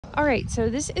All right, so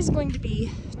this is going to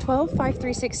be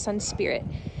 12536 Sun Spirit.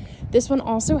 This one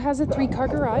also has a 3-car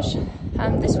garage.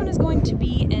 This one is going to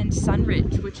be in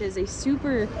Sunridge, which is a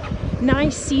super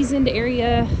nice seasoned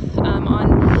area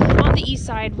on the east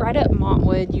side, right up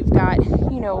Montwood. You've got,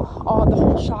 you know, the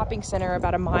whole shopping center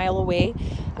about a mile away.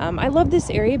 I love this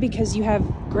area because you have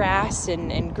grass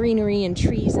and greenery and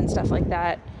trees and stuff like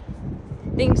that.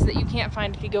 Things that you can't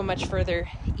find if you go much further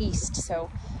east. So,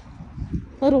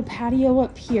 little patio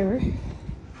up here.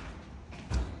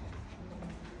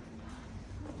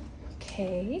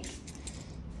 Okay.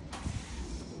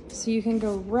 So you can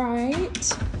go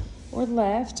right or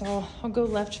left. I'll go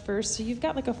left first. So you've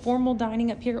got like a formal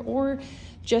dining up here or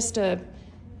just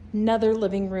another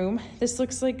living room. This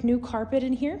looks like new carpet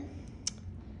in here.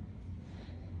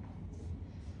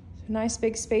 So nice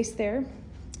big space there.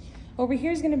 Over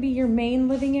here is going to be your main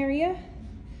living area.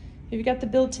 You've got the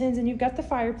built-ins and you've got the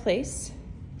fireplace.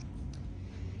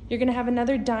 You're going to have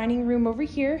another dining room over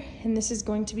here, and this is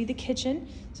going to be the kitchen.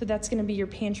 So that's going to be your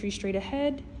pantry straight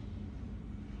ahead.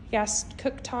 Gas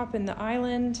cooktop in the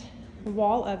island,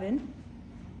 wall oven.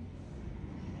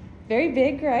 Very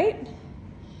big, right?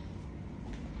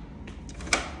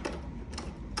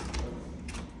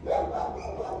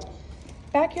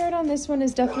 Backyard on this one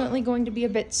is definitely going to be a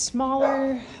bit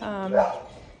smaller.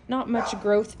 Not much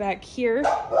growth back here,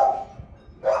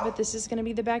 but this is going to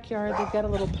be the backyard. They've got a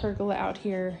little pergola out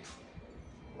here.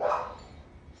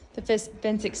 The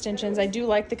fence extensions. I do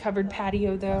like the covered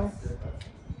patio though.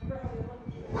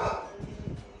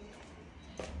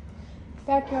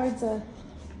 Backyard's a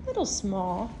little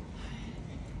small.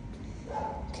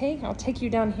 Okay, I'll take you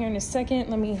down here in a second.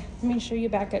 Let me show you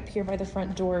back up here by the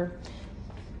front door.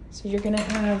 So you're gonna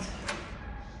have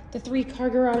the 3-car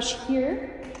garage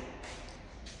here.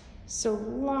 So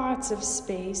lots of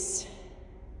space.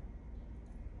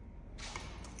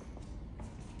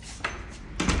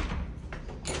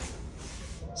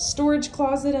 Storage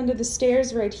closet under the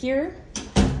stairs right here.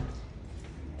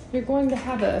 You're going to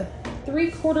have a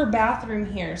 3/4 bathroom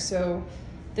here. So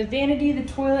the vanity, the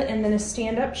toilet, and then a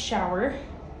stand-up shower.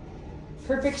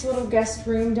 Perfect little guest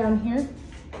room down here.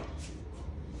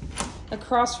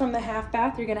 Across from the half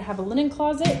bath, you're gonna have a linen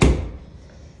closet.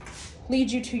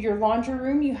 Leads you to your laundry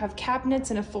room. You have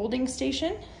cabinets and a folding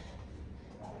station.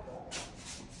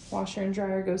 Washer and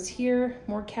dryer goes here,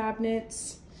 more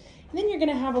cabinets. And then you're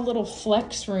gonna have a little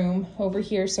flex room over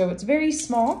here. So it's very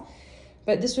small,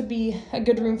 but this would be a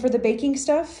good room for the baking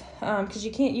stuff because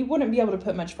you wouldn't be able to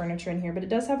put much furniture in here, but it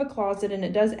does have a closet and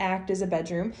it does act as a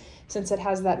bedroom since it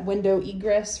has that window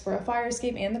egress for a fire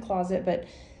escape and the closet, but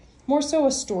more so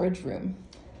a storage room.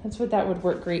 That's what that would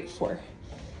work great for.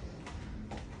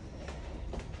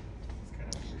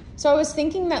 So I was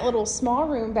thinking that little small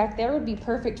room back there would be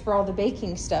perfect for all the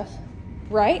baking stuff,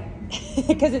 right?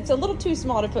 Because it's a little too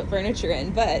small to put furniture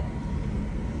in, but.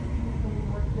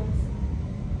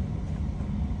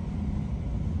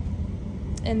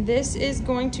 And this is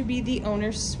going to be the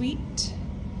owner's suite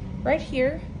right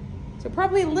here. So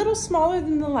probably a little smaller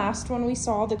than the last one we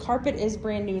saw. The carpet is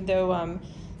brand new though.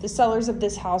 The sellers of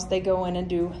this house, they go in and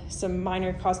do some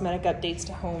minor cosmetic updates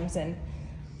to homes and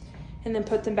then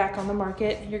put them back on the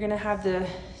market. You're gonna have the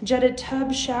jetted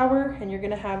tub shower and you're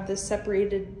gonna have the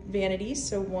separated vanities,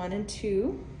 so 1 and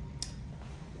 2.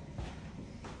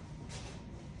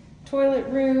 Toilet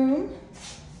room.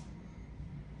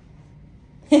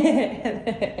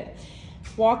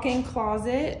 Walk-in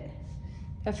closet,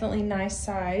 definitely nice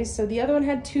size. So the other one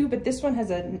had 2, but this one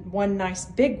has one nice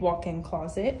big walk-in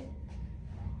closet.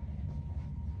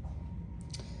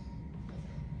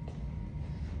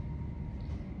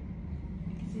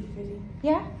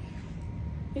 Yeah?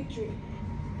 Big tree.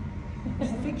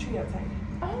 There's a big tree outside.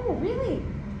 Oh, really?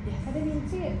 Yes. I didn't even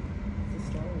see it. It's a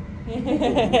story.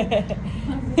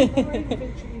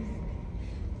 Big trees.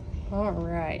 All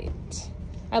right.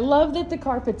 I love that the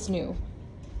carpet's new.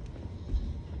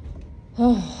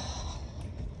 Oh.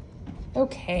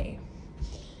 Okay.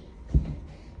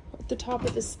 At the top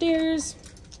of the stairs,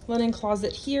 linen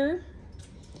closet here.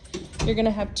 You're gonna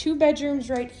have 2 bedrooms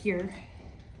right here.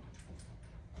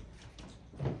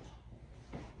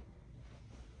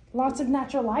 Lots of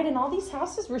natural light in all these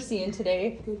houses we're seeing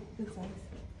today. Good size.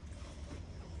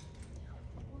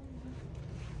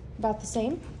 About the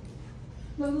same?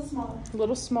 A little smaller. A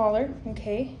little smaller,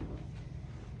 okay.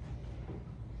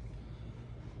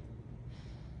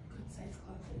 Good size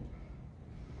closet.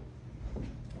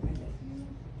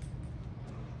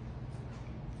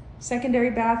 Secondary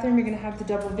bathroom, you're gonna have the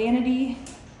double vanity,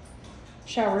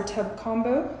 shower tub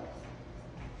combo.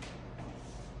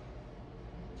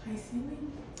 High ceiling.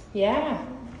 Yeah.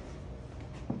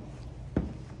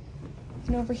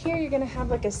 And over here, you're gonna have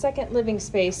like a second living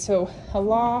space, so a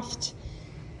loft.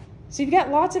 So you've got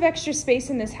lots of extra space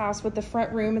in this house with the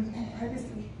front room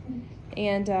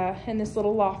and this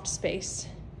little loft space.